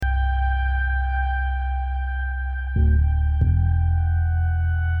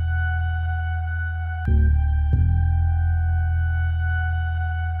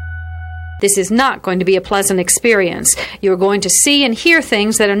This is not going to be a pleasant experience. You're going to see and hear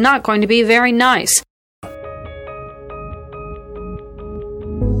things that are not going to be very nice.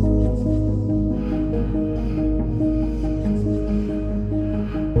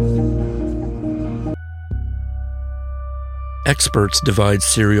 Experts divide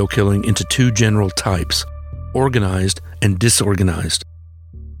serial killing into two general types, organized and disorganized.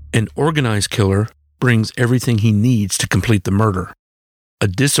 An organized killer brings everything he needs to complete the murder. A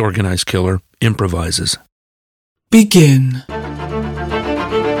disorganized killer improvises. Begin.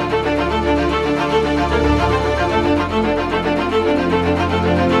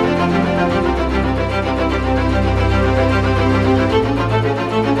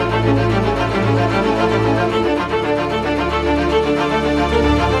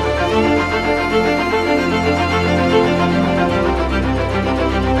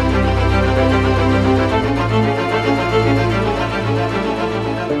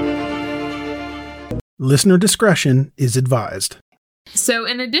 Listener discretion is advised. So,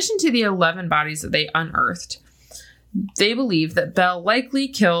 in addition to the 11 bodies that they unearthed, they believe that Belle likely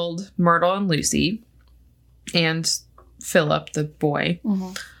killed Myrtle and Lucy and Philip, the boy,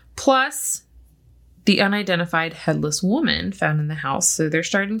 plus the unidentified headless woman found in the house. So they're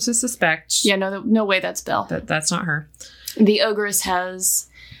starting to suspect... Yeah, no way that's Belle. That's not her. The ogress has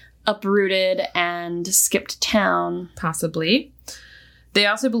uprooted and skipped town. Possibly. They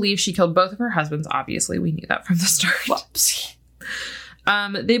also believe she killed both of her husbands. Obviously, we knew that from the start. Whoops.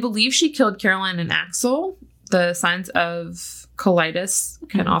 They believe she killed Caroline and Axel. The signs of colitis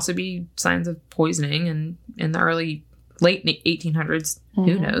can also be signs of poisoning, and in the late 1800s,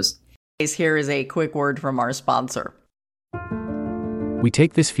 who knows? Here is a quick word from our sponsor. We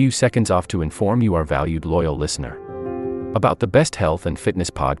take this few seconds off to inform you, our valued loyal listener, about the best health and fitness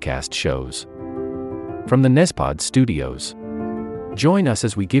podcast shows from the Nespod Studios. Join us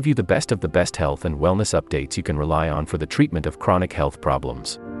as we give you the best of the best health and wellness updates you can rely on for the treatment of chronic health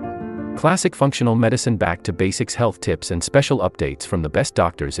problems. Classic functional medicine back to basics health tips and special updates from the best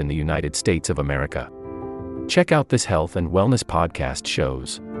doctors in the United States of America. Check out this health and wellness podcast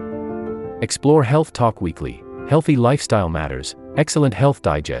shows. Explore Health Talk Weekly, Healthy Lifestyle Matters, Excellent Health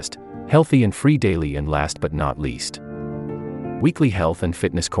Digest, Healthy and Free Daily, and last but not least, Weekly Health and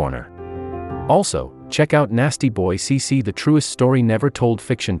Fitness Corner. Also, check out Nasty Boy CC, the truest story never told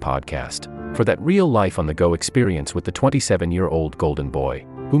fiction podcast, for that real life on the go experience with the 27-year-old golden boy,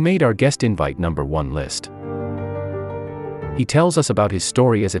 who made our guest invite #1 list. He tells us about his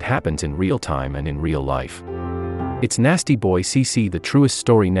story as it happens in real time and in real life. It's Nasty Boy CC, the truest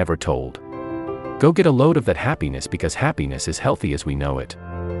story never told. Go get a load of that happiness, because happiness is healthy as we know it.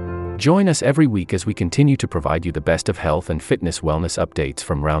 Join us every week as we continue to provide you the best of health and fitness wellness updates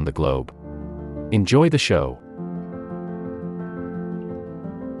from around the globe. Enjoy the show.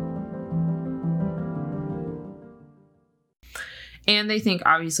 And they think,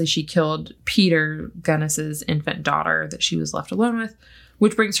 obviously, she killed Peter Gunness's infant daughter that she was left alone with,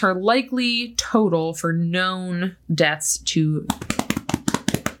 which brings her likely total for known deaths to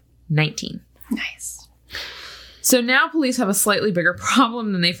 19. Nice. So now police have a slightly bigger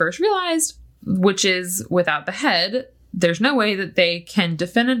problem than they first realized, which is, without the head, there's no way that they can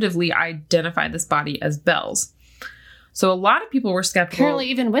definitively identify this body as Belle's. So a lot of people were skeptical. Apparently,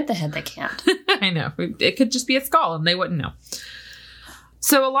 even with the head, they can't. I know. It could just be a skull and they wouldn't know.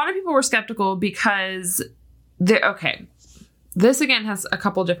 So a lot of people were skeptical because, this again has a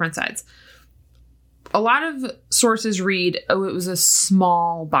couple different sides. A lot of sources read, it was a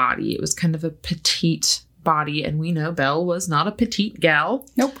small body. It was kind of a petite body. And we know Belle was not a petite gal.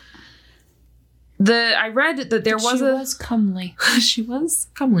 Nope. I read that she was comely. She was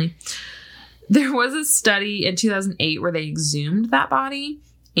comely. There was a study in 2008 where they exhumed that body,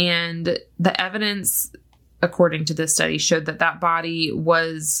 and the evidence, according to this study, showed that body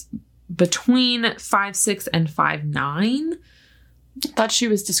was between 5'6" and 5'9". I thought she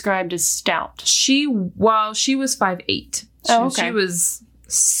was described as stout. She was 5'8". She was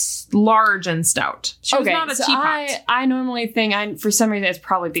large and stout. She was not a teapot. I normally think, for some reason, it's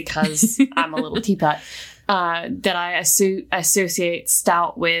probably because I'm a little teapot, that I associate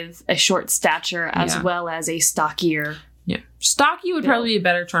stout with a short stature as well as a stockier. Yeah. Stocky would probably be a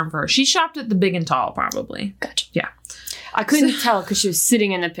better term for her. She shopped at the Big and Tall, probably. Gotcha. Yeah. I couldn't tell because she was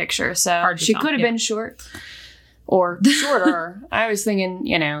sitting in the picture, so she could have been short or shorter. I was thinking,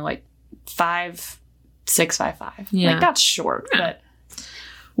 like 5'6", 5'5". Yeah. Like, that's short, but...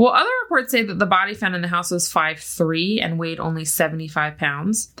 Well, other reports say that the body found in the house was 5'3" and weighed only 75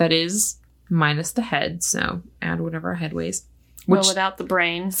 pounds. That is minus the head, so add whatever a head weighs. Well, without the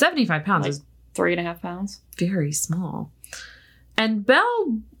brain. 75 pounds is 3.5 pounds. Very small. And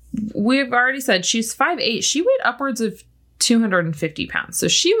Belle we've already said she's 5'8". She weighed upwards of 250 pounds. So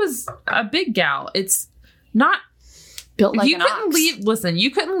she was a big gal. It's not built like you an couldn't ox.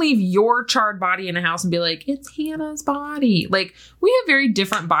 you couldn't leave your charred body in a house and be like, it's Hannah's body. Like, we have very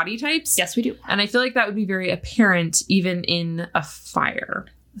different body types. Yes, we do. And I feel like that would be very apparent even in a fire.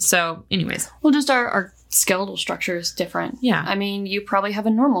 So anyways. Well, just our skeletal structure is different. Yeah. I mean, you probably have a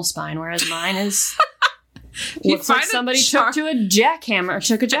normal spine, whereas mine is You looks like find a somebody took a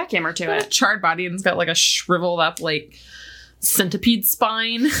jackhammer to a it. charred body and it's got like a shriveled up like centipede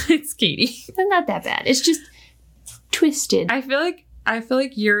spine. It's Katie. It's not that bad. It's just twisted. I feel like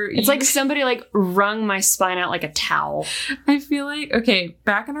It's like somebody like wrung my spine out like a towel. I feel like, okay,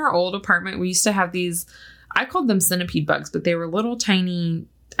 back in our old apartment, we used to have these, I called them centipede bugs, but they were little tiny,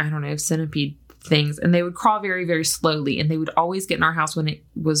 I don't know, centipede things. And they would crawl very, very slowly. And they would always get in our house when it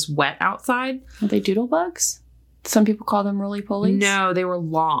was wet outside. Are they doodle bugs? Some people call them roly-polies. No, they were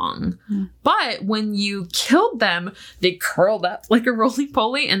long. But when you killed them, they curled up like a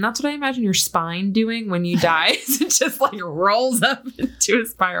roly-poly. And that's what I imagine your spine doing when you die. It just like rolls up into a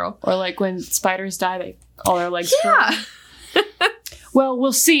spiral. Or like when spiders die, all their legs Yeah. curl. Well,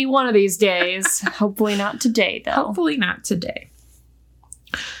 we'll see one of these days. Hopefully not today, though. Hopefully not today.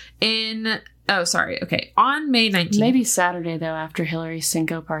 On May 19th. Maybe Saturday, though, after Hillary's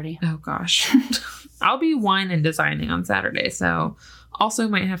Cinco party. Oh, gosh. I'll be wine and designing on Saturday, so also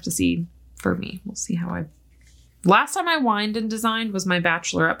might have to see for me. We'll see how Last time I wined and designed was my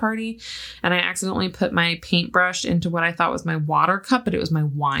bachelorette party, and I accidentally put my paintbrush into what I thought was my water cup, but it was my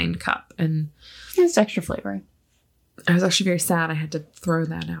wine cup, and It's extra flavoring. I was actually very sad I had to throw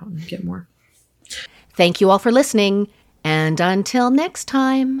that out and get more. Thank you all for listening, and until next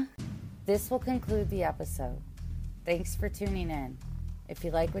time. This will conclude the episode. Thanks for tuning in. If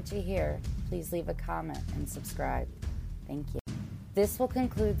you like what you hear, please leave a comment and subscribe. Thank you. This will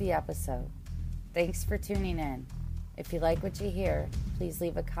conclude the episode. Thanks for tuning in. If you like what you hear, please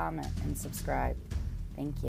leave a comment and subscribe. Thank you.